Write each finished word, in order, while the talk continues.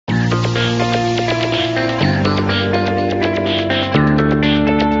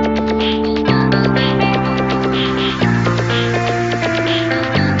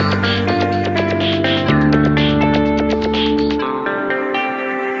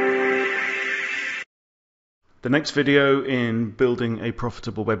The next video in building a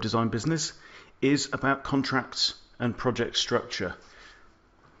profitable web design business is about contracts and project structure.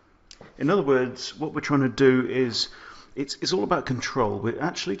 In other words, what we're trying to do is, it's all about control. We're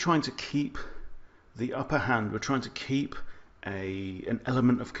actually trying to keep the upper hand. We're trying to keep an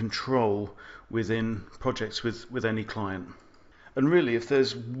element of control within projects with any client. And really, if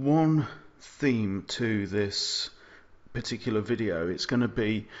there's one theme to this particular video, it's going to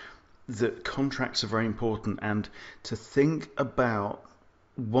be that contracts are very important, and to think about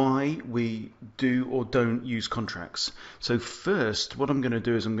why we do or don't use contracts. So first, what I'm going to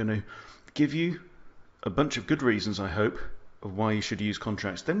do is I'm going to give you a bunch of good reasons, I hope, of why you should use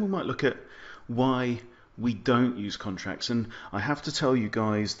contracts. Then we might look at why we don't use contracts. And I have to tell you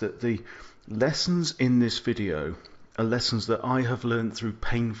guys that the lessons in this video are lessons that I have learned through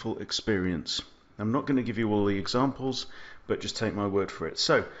painful experience. I'm not going to give you all the examples, but just take my word for it.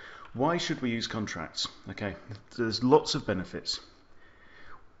 So why should we use contracts? Okay, there's lots of benefits.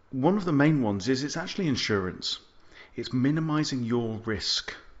 One of the main ones is it's actually insurance. It's minimizing your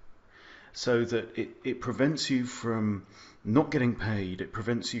risk so that it prevents you from not getting paid. It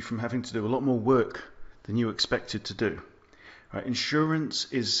prevents you from having to do a lot more work than you expected to do. Right? Insurance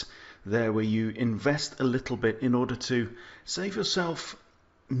is there where you invest a little bit in order to save yourself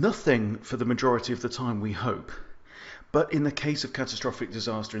nothing for the majority of the time, we hope. But in the case of catastrophic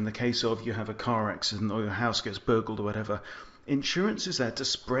disaster, in the case of you have a car accident or your house gets burgled or whatever, insurance is there to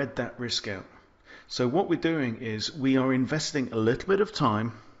spread that risk out. So what we're doing is we are investing a little bit of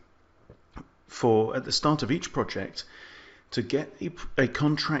time at the start of each project to get a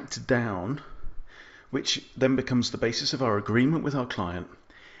contract down, which then becomes the basis of our agreement with our client.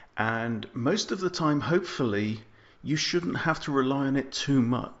 And most of the time, hopefully, you shouldn't have to rely on it too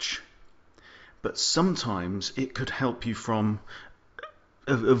much. But sometimes it could help you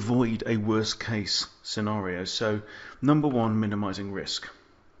avoid a worst case scenario. So number one, minimizing risk.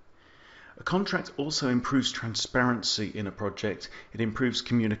 A contract also improves transparency in a project. It improves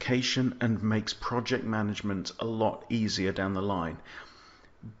communication and makes project management a lot easier down the line.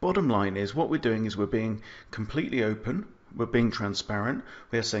 Bottom line is, what we're doing is we're being completely open. We're being transparent.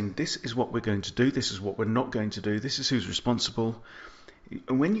 We are saying this is what we're going to do. This is what we're not going to do. This is who's responsible.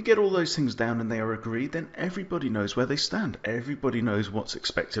 And when you get all those things down and they are agreed, then everybody knows where they stand. Everybody knows what's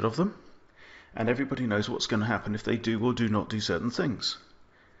expected of them. And everybody knows what's going to happen if they do or do not do certain things.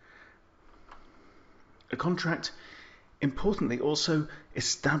 A contract, importantly, also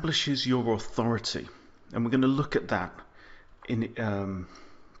establishes your authority. And we're going to look at that in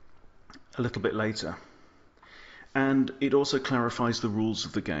a little bit later. And it also clarifies the rules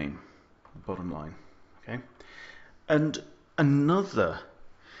of the game, bottom line. Okay? And another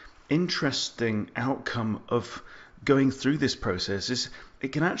interesting outcome of going through this process is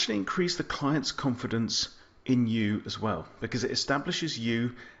it can actually increase the client's confidence in you as well, because it establishes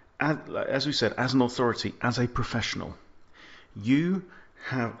you, as we said, as an authority, as a professional. You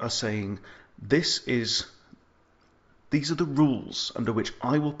are saying, these are the rules under which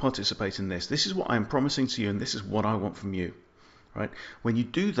I will participate in this. This is what I'm promising to you, and this is what I want from you. Right? When you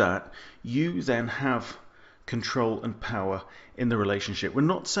do that, you then have control and power in the relationship. We're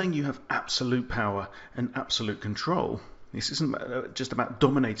not saying you have absolute power and absolute control. This isn't just about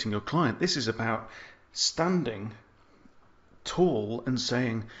dominating your client. This is about standing tall and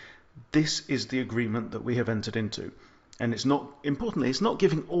saying, this is the agreement that we have entered into. And it's not, importantly, it's not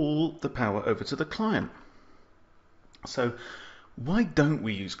giving all the power over to the client. So why don't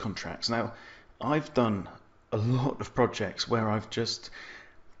we use contracts? Now, I've done a lot of projects where I've just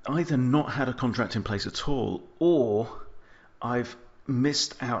either not had a contract in place at all, or I've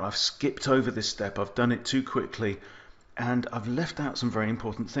missed out, I've skipped over this step, I've done it too quickly, and I've left out some very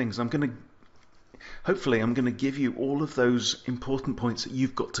important things. Hopefully I'm going to give you all of those important points that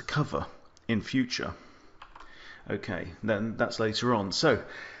you've got to cover in future. Okay, then that's later on. So,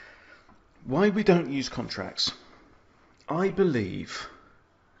 why we don't use contracts? I believe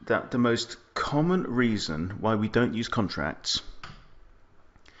that the most common reason why we don't use contracts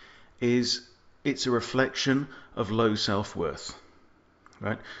is it's a reflection of low self-worth.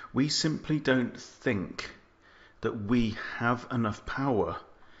 Right? We simply don't think that we have enough power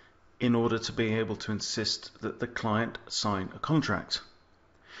in order to be able to insist that the client sign a contract.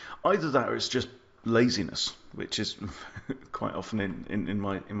 Either that or it's just laziness, which is quite often in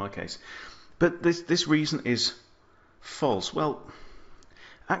my case. But this reason is false. Well,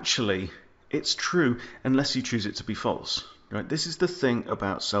 actually, it's true unless you choose it to be false. Right? This is the thing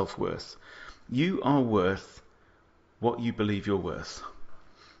about self-worth. You are worth what you believe you're worth.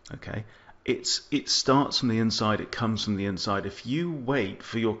 Okay? It starts from the inside, it comes from the inside. If you wait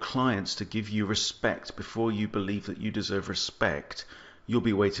for your clients to give you respect before you believe that you deserve respect, you'll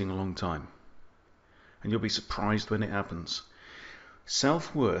be waiting a long time. And you'll be surprised when it happens.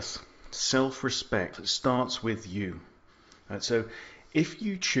 Self-worth, self-respect starts with you. Right? So if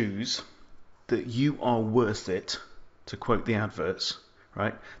you choose that you are worth it, to quote the adverts,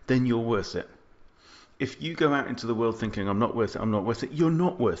 right, then you're worth it. If you go out into the world thinking, I'm not worth it, you're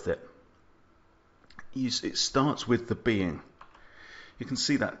not worth it. It starts with the being. You can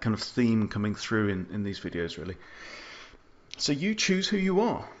see that kind of theme coming through in these videos, really. So you choose who you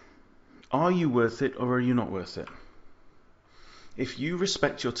are. Are you worth it or are you not worth it? If you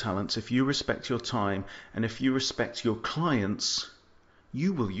respect your talents, if you respect your time, and if you respect your clients,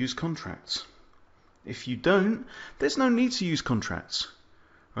 you will use contracts. If you don't, there's no need to use contracts.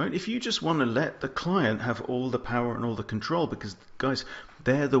 Right? If you just want to let the client have all the power and all the control, because guys,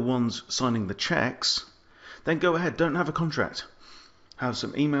 they're the ones signing the checks, then go ahead, don't have a contract. Have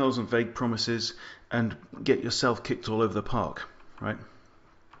some emails and vague promises and get yourself kicked all over the park, right?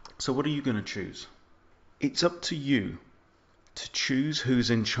 So what are you going to choose? It's up to you to choose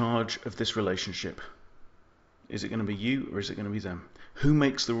who's in charge of this relationship. Is it going to be you or is it going to be them? Who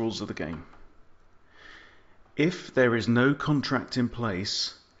makes the rules of the game? If there is no contract in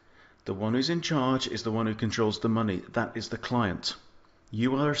place, the one who's in charge is the one who controls the money. That is the client.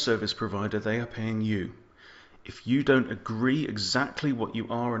 You are a service provider, they are paying you. If you don't agree exactly what you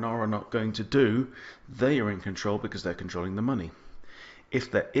are and are not going to do, they are in control because they're controlling the money.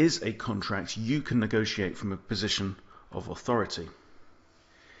 If there is a contract, you can negotiate from a position of authority.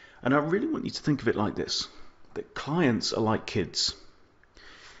 And I really want you to think of it like this, that clients are like kids.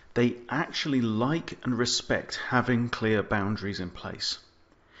 They actually like and respect having clear boundaries in place.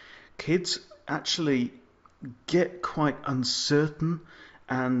 Kids actually get quite uncertain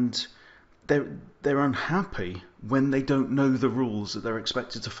and they're unhappy when they don't know the rules that they're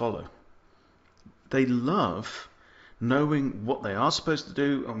expected to follow. They love knowing what they are supposed to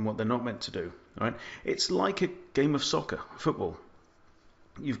do and what they're not meant to do. Right? It's like a game of soccer, football.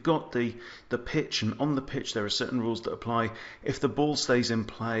 You've got the pitch, and on the pitch there are certain rules that apply. If the ball stays in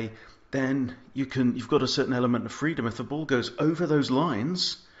play, then you've got a certain element of freedom. If the ball goes over those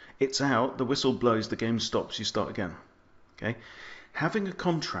lines, it's out, the whistle blows, the game stops, you start again. Okay? Having a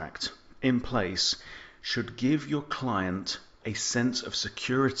contract in place should give your client a sense of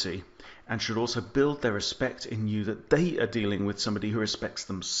security and should also build their respect in you, that they are dealing with somebody who respects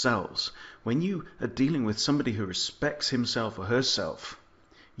themselves. When you are dealing with somebody who respects himself or herself,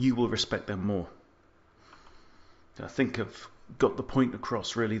 you will respect them more. I think I've got the point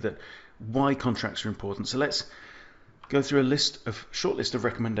across, really, that why contracts are important. So let's go through a short list of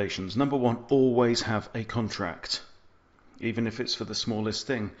recommendations. Number one, always have a contract, even if it's for the smallest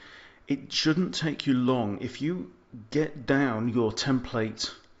thing. It shouldn't take you long. If you get down your template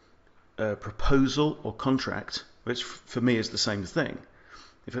proposal or contract, which for me is the same thing.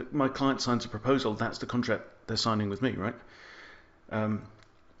 If my client signs a proposal, that's the contract they're signing with me, right?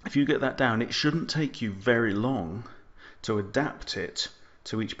 If you get that down, it shouldn't take you very long to adapt it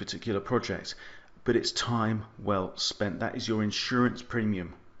to each particular project, but it's time well spent. That is your insurance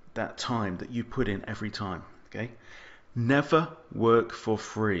premium, that time that you put in every time. Okay? Never work for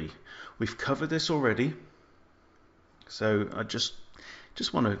free. We've covered this already, so I just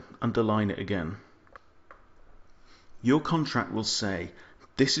want to underline it again. Your contract will say,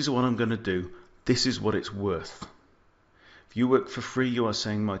 this is what I'm going to do, this is what it's worth. If you work for free, you are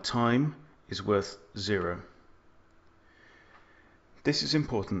saying my time is worth 0. This is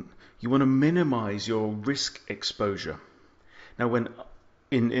important. You want to minimize your risk exposure. Now, when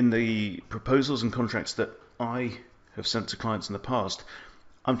in the proposals and contracts that I have sent to clients in the past,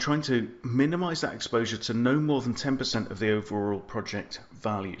 I'm trying to minimize that exposure to no more than 10% of the overall project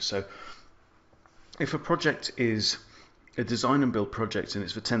value. So if a project is a design and build project and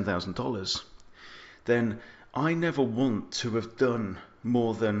it's for $10,000, then I never want to have done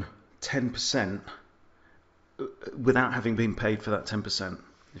more than 10% without having been paid for that 10%,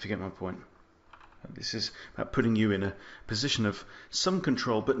 if you get my point. This is about putting you in a position of some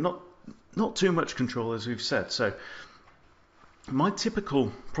control, but not too much control, as we've said. So my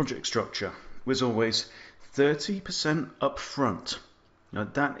typical project structure was always 30% up front. Now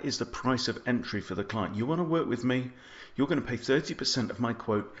that is the price of entry for the client. You want to work with me, you're going to pay 30% of my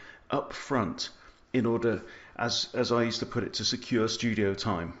quote up front in order, as I used to put it, to secure studio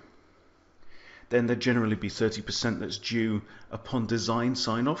time. Then there'd generally be 30% that's due upon design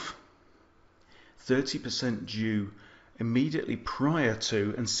sign-off, 30% due immediately prior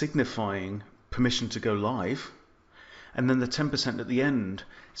to and signifying permission to go live, And then the 10% at the end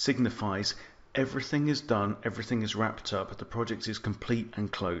signifies everything is done, everything is wrapped up, the project is complete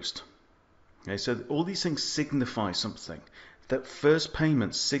and closed. Okay, so all these things signify something. That first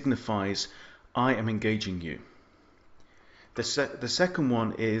payment signifies I am engaging you. The second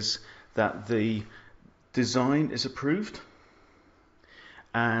one is that the design is approved.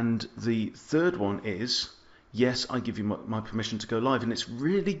 And the third one is, yes, I give you my permission to go live. And it's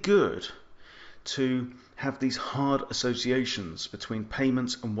really good to have these hard associations between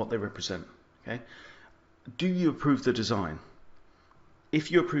payments and what they represent. Okay? Do you approve the design?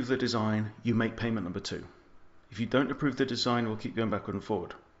 If you approve the design, you make payment number 2. If you don't approve the design, we'll keep going backward and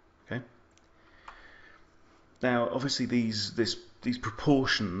forward. Okay? Now, obviously, these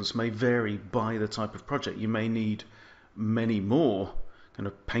proportions may vary by the type of project. You may need many more kind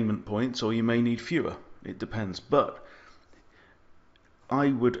of payment points, or you may need fewer. It depends. But I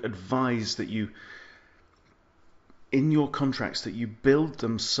would advise that you, in your contracts, that you build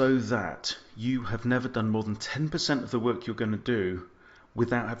them so that you have never done more than 10% of the work you're going to do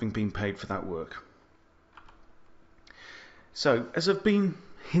without having been paid for that work. So, as I've been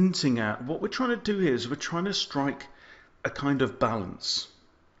hinting at, what we're trying to do here is we're trying to strike a kind of balance.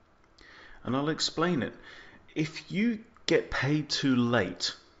 And I'll explain it. If you get paid too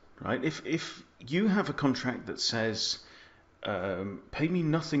late, right? If you have a contract that says, pay me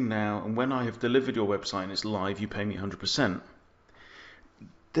nothing now, and when I have delivered your website and it's live, you pay me 100%.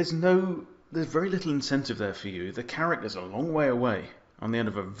 There's very little incentive there for you. The carrot is a long way away on the end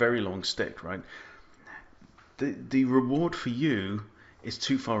of a very long stick, right? The reward for you is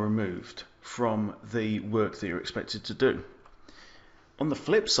too far removed from the work that you're expected to do. On the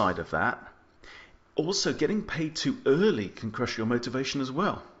flip side of that, also getting paid too early can crush your motivation as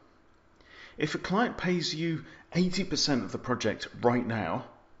well. If a client pays you 80% of the project right now,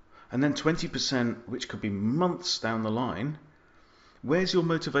 and then 20%, which could be months down the line, where's your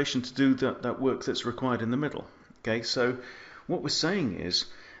motivation to do that work that's required in the middle? Okay, so what we're saying is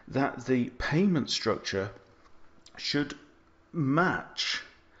that the payment structure should match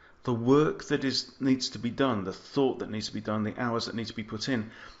the work that needs to be done, the thought that needs to be done, the hours that need to be put in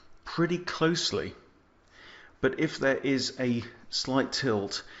pretty closely. But if there is a slight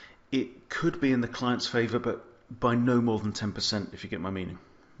tilt, it could be in the client's favor, but by no more than 10%, if you get my meaning.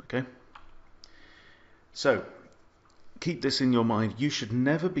 Okay? So keep this in your mind. You should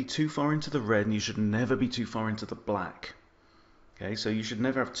never be too far into the red, and you should never be too far into the black. Okay, so you should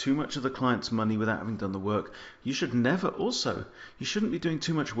never have too much of the client's money without having done the work. You shouldn't be doing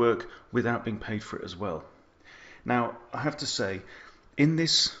too much work without being paid for it as well. Now, I have to say, in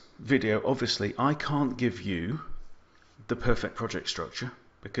this video, obviously, I can't give you the perfect project structure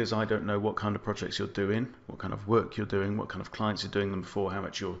because I don't know what kind of projects you're doing, what kind of work you're doing, what kind of clients you're doing them for, how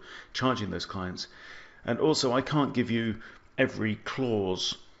much you're charging those clients. And also, I can't give you every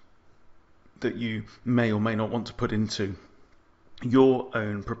clause that you may or may not want to put into your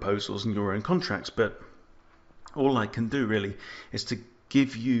own proposals and your own contracts, but all I can do really is to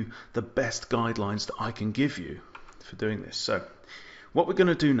give you the best guidelines that I can give you for doing this. So what we're going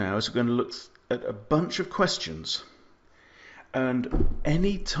to do now is we're going to look at a bunch of questions, and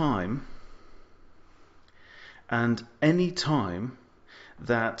any time that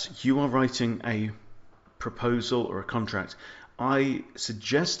you are writing a proposal or a contract, I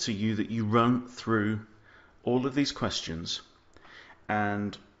suggest to you that you run through all of these questions.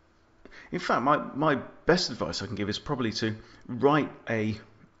 And in fact, my best advice I can give is probably to write a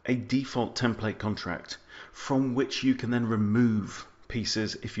default template contract from which you can then remove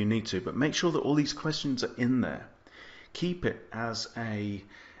pieces if you need to, but make sure that all these questions are in there. Keep it as a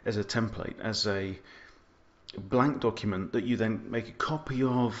template, as a blank document that you then make a copy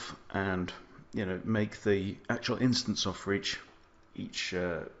of and make the actual instance of for each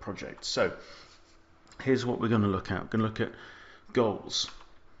project. So here's what we're going to look at. We're going to look at goals.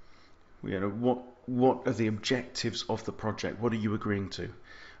 What are the objectives of the project? What are you agreeing to?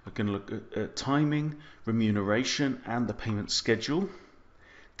 We're going to look at timing, remuneration, and the payment schedule.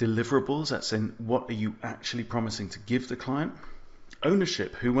 Deliverables, that's in what are you actually promising to give the client.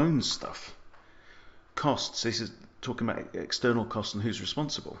 Ownership, who owns stuff. Costs, this is talking about external costs and who's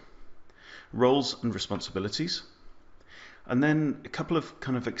responsible. Roles and responsibilities. And then a couple of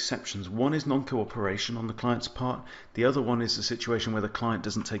kind of exceptions. One is non-cooperation on the client's part. The other one is a situation where the client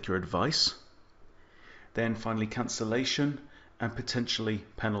doesn't take your advice. Then finally cancellation and potentially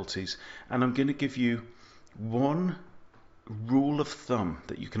penalties. And I'm going to give you one rule of thumb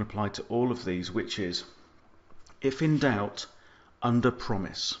that you can apply to all of these, which is, if in doubt,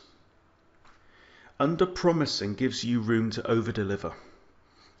 under-promise. Under-promising gives you room to over-deliver.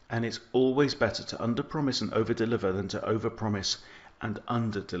 And it's always better to under-promise and over-deliver than to over-promise and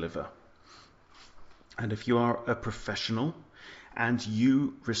under-deliver. And if you are a professional and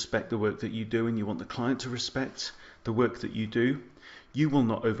you respect the work that you do and you want the client to respect the work that you do, you will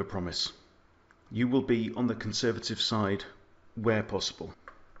not over-promise. You will be on the conservative side where possible.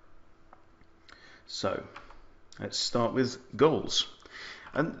 So let's start with goals.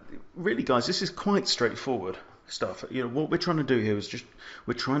 And really, guys, this is quite straightforward stuff. What we're trying to do here is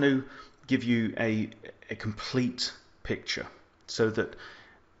we're trying to give you a complete picture so that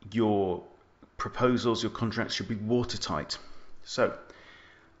your proposals, your contracts should be watertight. So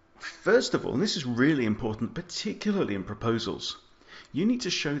first of all, and this is really important, particularly in proposals, you need to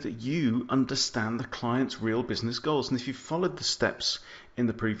show that you understand the client's real business goals. And if you've followed the steps in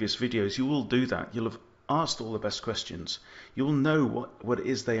the previous videos, you will do that. You'll have asked all the best questions. You'll know what it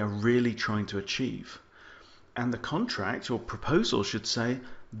is they are really trying to achieve. And the contract or proposal should say,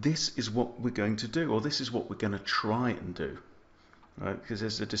 this is what we're going to do, or this is what we're going to try and do. Right? Because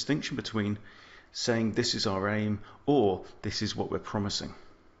there's a distinction between saying this is our aim or this is what we're promising.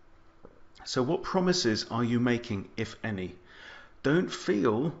 So what promises are you making, if any? Don't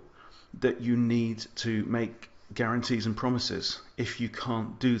feel that you need to make guarantees and promises if you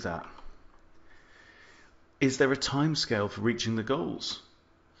can't do that. Is there a time scale for reaching the goals?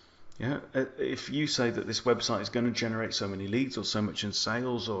 If you say that this website is going to generate so many leads or so much in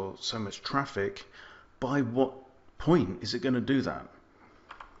sales or so much traffic, by what point is it going to do that?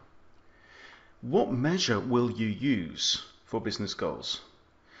 What measure will you use for business goals?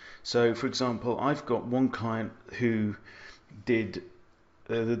 So, for example, I've got one client who did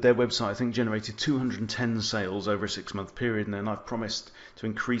their website, I think, generated 210 sales over a 6-month period, and then I've promised to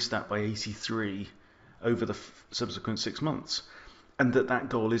increase that by 83 over the subsequent 6 months, and that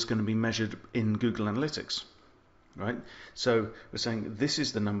goal is going to be measured in Google Analytics, right? So we're saying this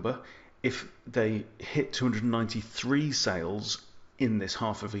is the number. If they hit 293 sales in this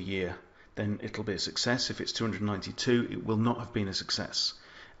half of a year, then it'll be a success. If it's 292, it will not have been a success,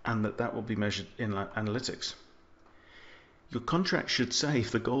 and that will be measured in analytics. Your contract should say,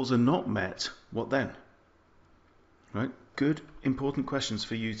 if the goals are not met, what then? Right? Good, important questions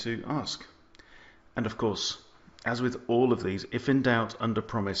for you to ask. And of course, as with all of these, if in doubt, under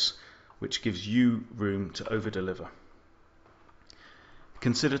promise, which gives you room to over deliver.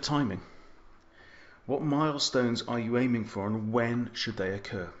 Consider timing. What milestones are you aiming for, and when should they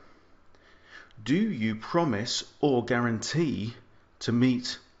occur? Do you promise or guarantee to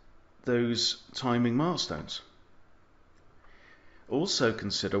meet those timing milestones? Also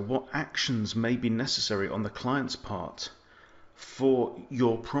consider what actions may be necessary on the client's part for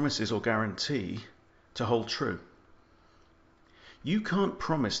your promises or guarantee to hold true. You can't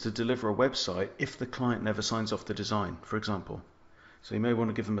promise to deliver a website if the client never signs off the design, for example. So you may want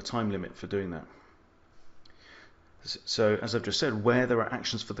to give them a time limit for doing that. So as I've just said, where there are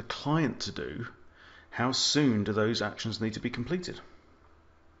actions for the client to do, how soon do those actions need to be completed?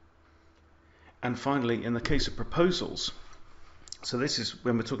 And finally, in the case of proposals, so this is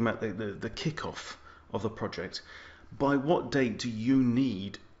when we're talking about the kickoff of the project. By what date do you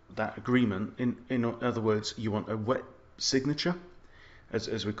need that agreement? In other words, you want a wet signature,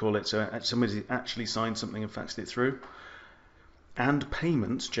 as we call it, so somebody actually signed something and faxed it through, and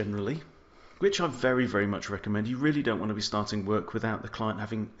payments generally, which I very, very much recommend. You really don't want to be starting work without the client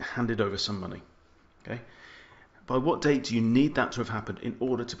having handed over some money. Okay. By what date do you need that to have happened in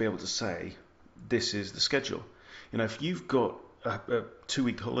order to be able to say this is the schedule? If you've got a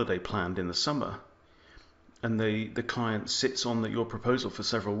 2-week holiday planned in the summer and the client sits on your proposal for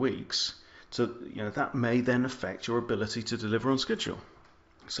several weeks, so that may then affect your ability to deliver on schedule.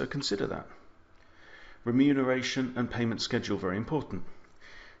 So consider that. Remuneration and payment schedule, very important.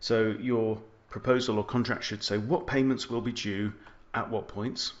 So your proposal or contract should say what payments will be due at what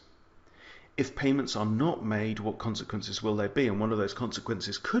points. If payments are not made, what consequences will there be? And one of those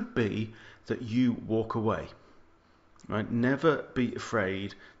consequences could be that you walk away. Right? Never be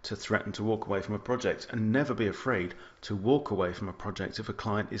afraid to threaten to walk away from a project, and never be afraid to walk away from a project if a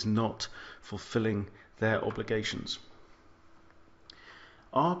client is not fulfilling their obligations.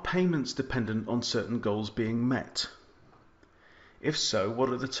 Are payments dependent on certain goals being met? If so, what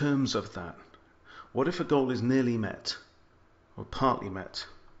are the terms of that? What if a goal is nearly met or partly met?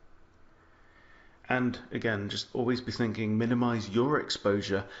 And again, just always be thinking, minimize your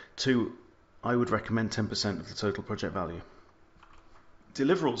exposure to, I would recommend 10% of the total project value.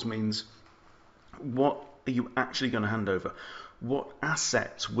 Deliverables means, what are you actually going to hand over? What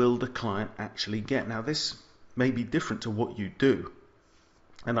assets will the client actually get? Now this may be different to what you do,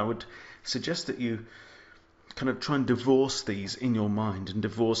 and I would suggest that you kind of try and divorce these in your mind and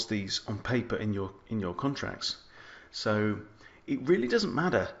divorce these on paper in your contracts. So it really doesn't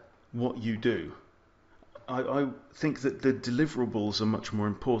matter what you do. I think that the deliverables are much more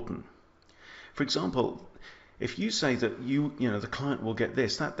important. For example, if you say that the client will get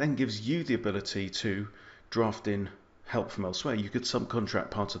this, that then gives you the ability to draft in help from elsewhere. You could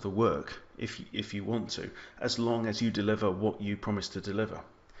subcontract part of the work if you want to, as long as you deliver what you promise to deliver.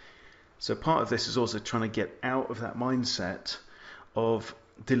 So part of this is also trying to get out of that mindset of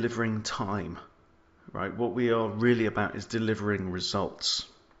delivering time, right? What we are really about is delivering results,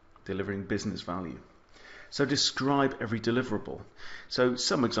 delivering business value. So describe every deliverable. So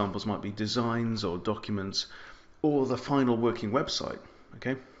some examples might be designs or documents or the final working website,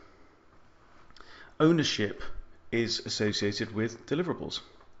 okay? Ownership is associated with deliverables.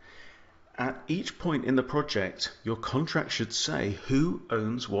 At each point in the project, your contract should say who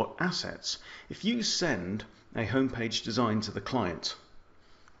owns what assets. If you send a homepage design to the client,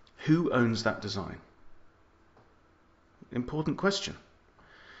 who owns that design? Important question.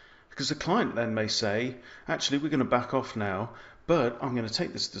 Because the client then may say, actually, we're going to back off now, but I'm going to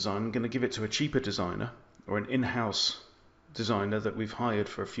take this design, I'm going to give it to a cheaper designer or an in-house designer that we've hired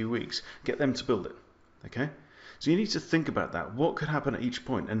for a few weeks, get them to build it. Okay? So you need to think about that. What could happen at each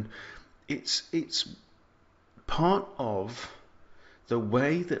point? And it's part of the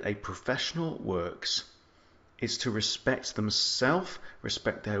way that a professional works is to respect themselves,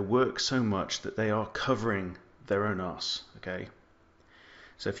 respect their work so much that they are covering their own arse. Okay?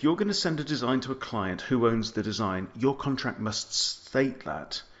 So if you're going to send a design to a client who owns the design, your contract must state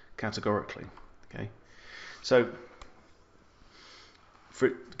that categorically. Okay? So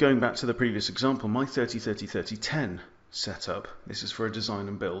going back to the previous example, my 30-30-30-10 setup, this is for a design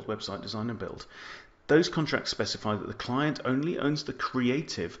and build, website design and build. Those contracts specify that the client only owns the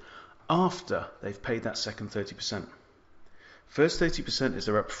creative after they've paid that second 30%. First 30% is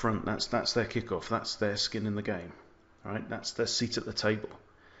their upfront, that's their kickoff, that's their skin in the game, right? That's their seat at the table.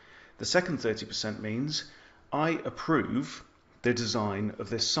 The second 30% means I approve the design of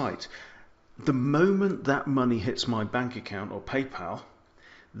this site. The moment that money hits my bank account or PayPal,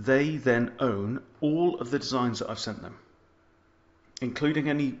 they then own all of the designs that I've sent them, including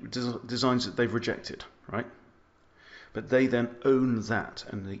any designs that they've rejected, right? But they then own that,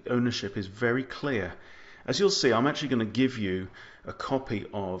 and the ownership is very clear. As you'll see, I'm actually going to give you a copy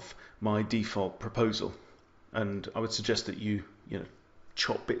of my default proposal, and I would suggest that you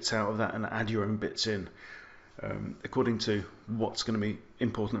chop bits out of that and add your own bits in according to what's going to be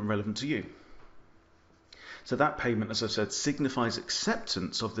important and relevant to you. So that payment, as I said, signifies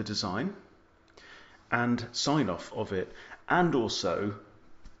acceptance of the design and sign off of it, and also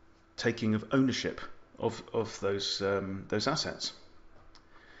taking of ownership of those assets.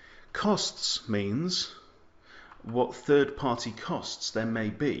 Costs means what third-party costs there may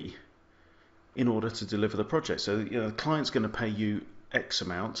be in order to deliver the project. So the client's going to pay you X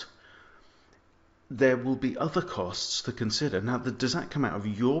amount. There will be other costs to consider. Now, does that come out of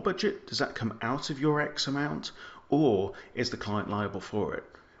your budget? Does that come out of your X amount? Or is the client liable for it?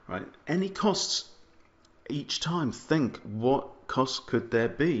 Right? Any costs, each time think what costs could there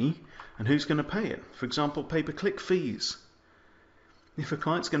be and who's going to pay it. For example, pay-per-click fees. If a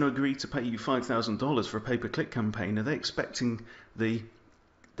client's going to agree to pay you $5,000 for a pay-per-click campaign, are they expecting the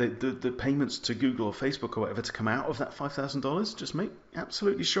payments to Google or Facebook or whatever to come out of that $5,000? Just make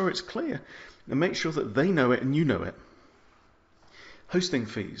absolutely sure it's clear and make sure that they know it and you know it. Hosting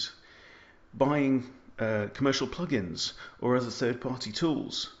fees, buying commercial plugins or other third-party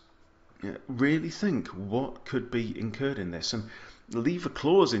tools. Really think what could be incurred in this, and leave a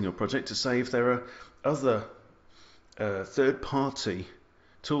clause in your project to say if there are other third-party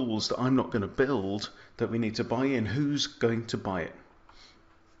tools that I'm not going to build that we need to buy in, who's going to buy it?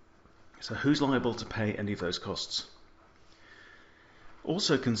 So who's liable to pay any of those costs?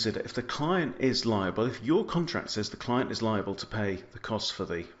 Also consider if the client is liable, if your contract says the client is liable to pay the costs for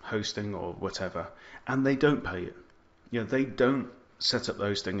the hosting or whatever, and they don't pay it. They don't set up the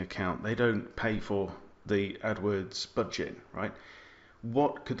hosting account, they don't pay for the AdWords budget, right?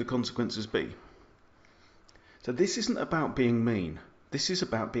 What could the consequences be? So this isn't about being mean. This is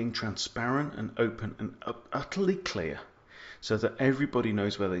about being transparent and open and utterly clear so that everybody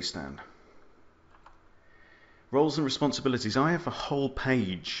knows where they stand. Roles and responsibilities. I have a whole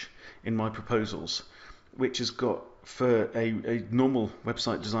page in my proposals which has got, for a normal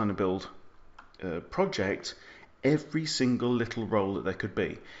website design and build project, every single little role that there could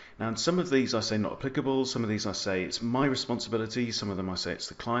be. Now, in some of these I say not applicable, some of these I say it's my responsibility, some of them I say it's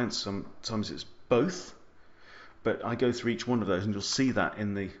the client's, sometimes it's both, but I go through each one of those and you'll see that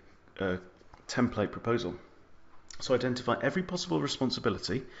in the template proposal. So identify every possible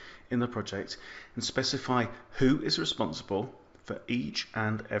responsibility in the project and specify who is responsible for each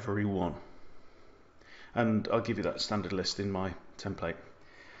and every one. And I'll give you that standard list in my template.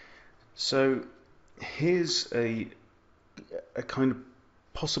 So here's a kind of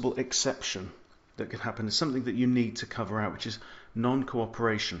possible exception that could happen. It's something that you need to cover out, which is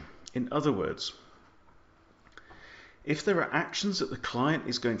non-cooperation. In other words, if there are actions that the client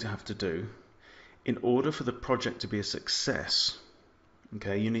is going to have to do in order for the project to be a success,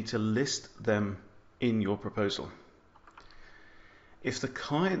 okay, you need to list them in your proposal. If the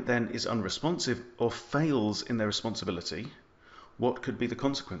client then is unresponsive or fails in their responsibility, what could be the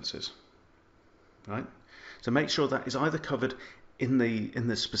consequences? Right? So make sure that is either covered in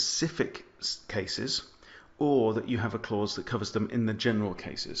the specific cases, or that you have a clause that covers them in the general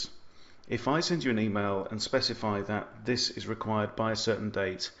cases. If I send you an email and specify that this is required by a certain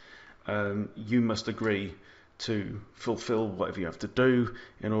date, you must agree to fulfill whatever you have to do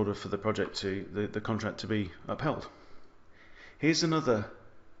in order for the project the contract to be upheld. Here's another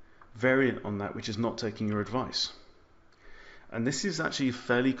variant on that, which is not taking your advice. And this is actually a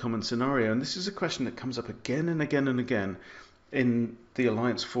fairly common scenario, and this is a question that comes up again and again and again in the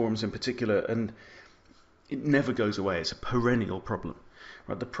Alliance forums in particular, and it never goes away. It's a perennial problem.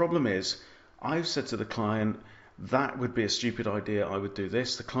 Right? The problem is, I've said to the client, that would be a stupid idea, I would do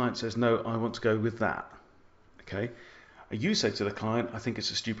this. The client says, no, I want to go with that. Okay. You say to the client, I think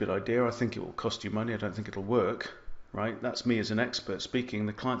it's a stupid idea, I think it will cost you money, I don't think it'll work. Right? That's me as an expert speaking.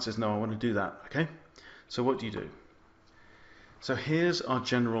 The client says, no, I want to do that. Okay. So what do you do? So here's our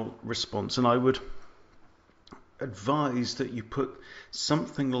general response, and I would advise that you put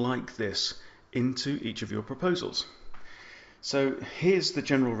something like this into each of your proposals. So here's the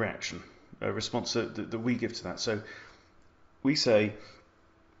general reaction, response that we give to that. So we say,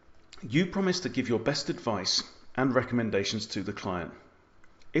 you promise to give your best advice and recommendations to the client.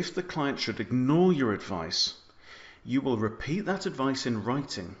 If the client should ignore your advice, you will repeat that advice in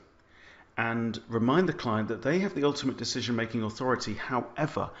writing and remind the client that they have the ultimate decision-making authority.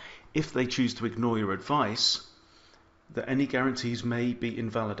 However, if they choose to ignore your advice, that any guarantees may be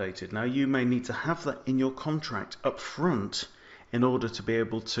invalidated. Now, you may need to have that in your contract up front in order to be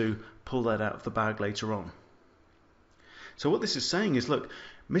able to pull that out of the bag later on. So what this is saying is, look,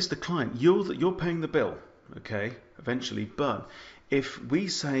 Mr. Client, you're paying the bill, okay, eventually, but if we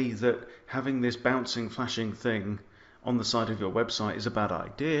say that having this bouncing, flashing thing on the side of your website is a bad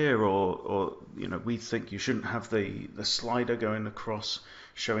idea, or you know, we think you shouldn't have the slider going across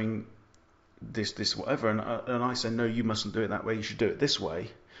showing this whatever, and I say, no, you mustn't do it that way, you should do it this way,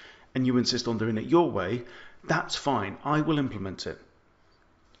 and you insist on doing it your way, that's fine, I will implement it.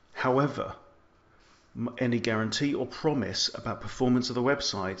 However, any guarantee or promise about performance of the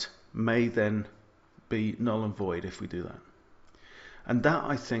website may then be null and void if we do that. And that,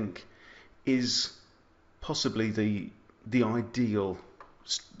 I think, is possibly the ideal,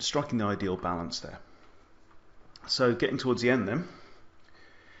 striking the ideal balance there. So getting towards the end then,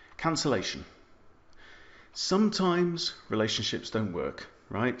 cancellation. Sometimes relationships don't work,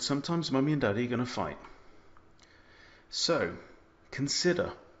 right? Sometimes mummy and daddy are going to fight. So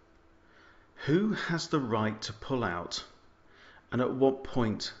consider who has the right to pull out and at what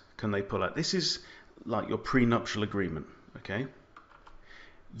point can they pull out. This is like your prenuptial agreement, okay?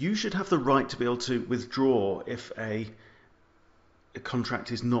 You should have the right to be able to withdraw if a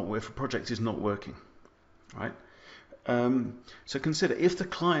contract is not, if a project is not working, right? So consider if the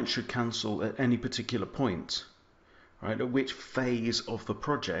client should cancel at any particular point, right? At which phase of the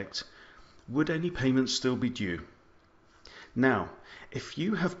project would any payments still be due? Now, if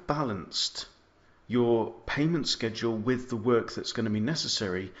you have balanced your payment schedule with the work that's going to be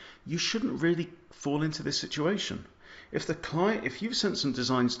necessary, you shouldn't really fall into this situation. If you've sent some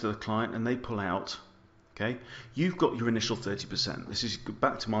designs to the client and they pull out, okay, you've got your initial 30%. This is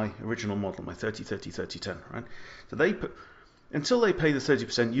back to my original model, my 30-30-30-10, right? So until they pay the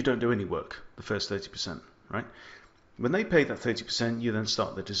 30%, you don't do any work, the first 30%, right? When they pay that 30%, you then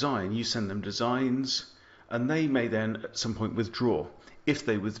start the design. You send them designs, and they may then at some point withdraw. If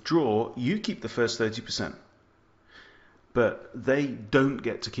they withdraw, you keep the first 30%, but they don't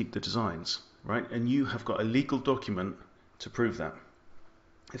get to keep the designs, right? And you have got a legal document to prove that.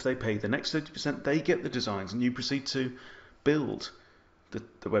 If they pay the next 30%, they get the designs, and you proceed to build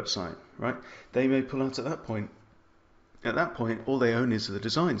the website, right? They may pull out at that point. At that point, all they own is the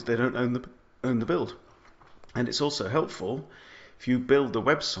designs. They don't own the build. And it's also helpful if you build the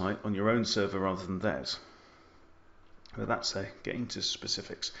website on your own server rather than theirs. But that's getting to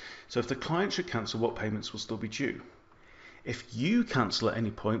specifics. So if the client should cancel, what payments will still be due? If you cancel at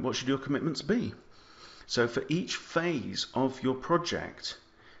any point, what should your commitments be? So for each phase of your project,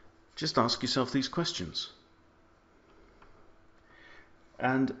 just ask yourself these questions.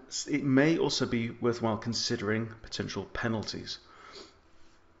 And it may also be worthwhile considering potential penalties.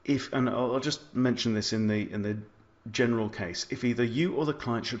 And I'll just mention this in the general case, if either you or the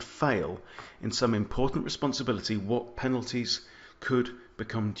client should fail in some important responsibility, what penalties could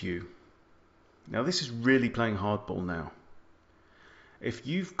become due? Now this is really playing hardball now. If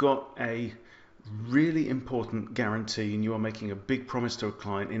you've got a really important guarantee and you are making a big promise to a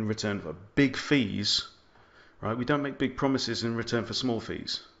client in return for big fees, right? We don't make big promises in return for small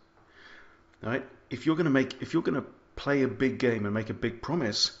fees, right? If you're going to play a big game and make a big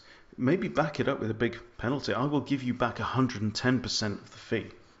promise, maybe back it up with a big penalty. I will give you back 110% of the fee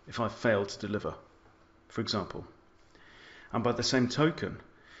if I fail to deliver, for example. And by the same token,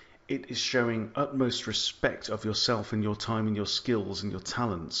 it is showing utmost respect of yourself and your time and your skills and your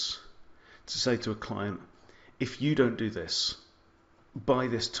talents to say to a client, if you don't do this by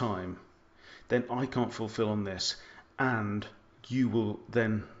this time, then I can't fulfill on this, and you will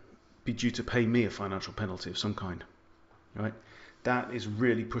then be due to pay me a financial penalty of some kind, right? That is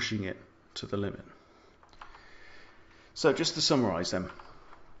really pushing it to the limit. So just to summarize then,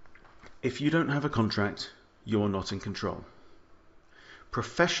 if you don't have a contract, you're not in control.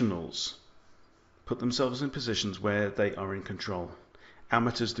 Professionals put themselves in positions where they are in control.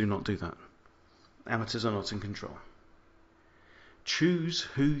 Amateurs do not do that. Amateurs are not in control. Choose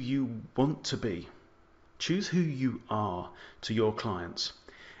who you want to be. Choose who you are to your clients,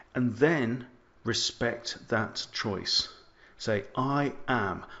 and then respect that choice. Say, I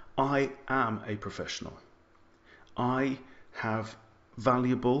am a professional. I have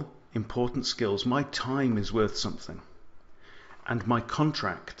valuable, important skills. My time is worth something. And my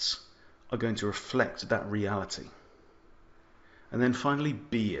contracts are going to reflect that reality. And then finally,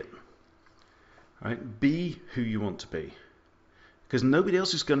 be it. Right? Be who you want to be. Because nobody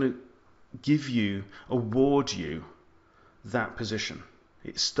else is going to award you that position.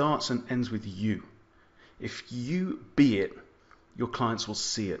 It starts and ends with you. If you be it, your clients will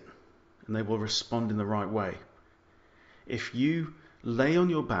see it and they will respond in the right way. If you lay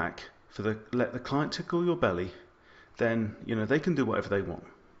on your back let the client tickle your belly, then they can do whatever they want.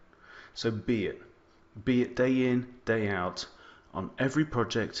 So be it. Be it day in, day out, on every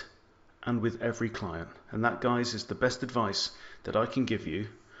project and with every client. And that, guys, is the best advice that I can give you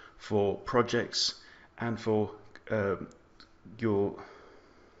for projects and for And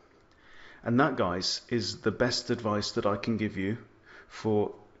that, guys, is the best advice that I can give you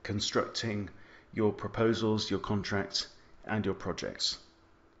for constructing your proposals, your contracts, and your projects.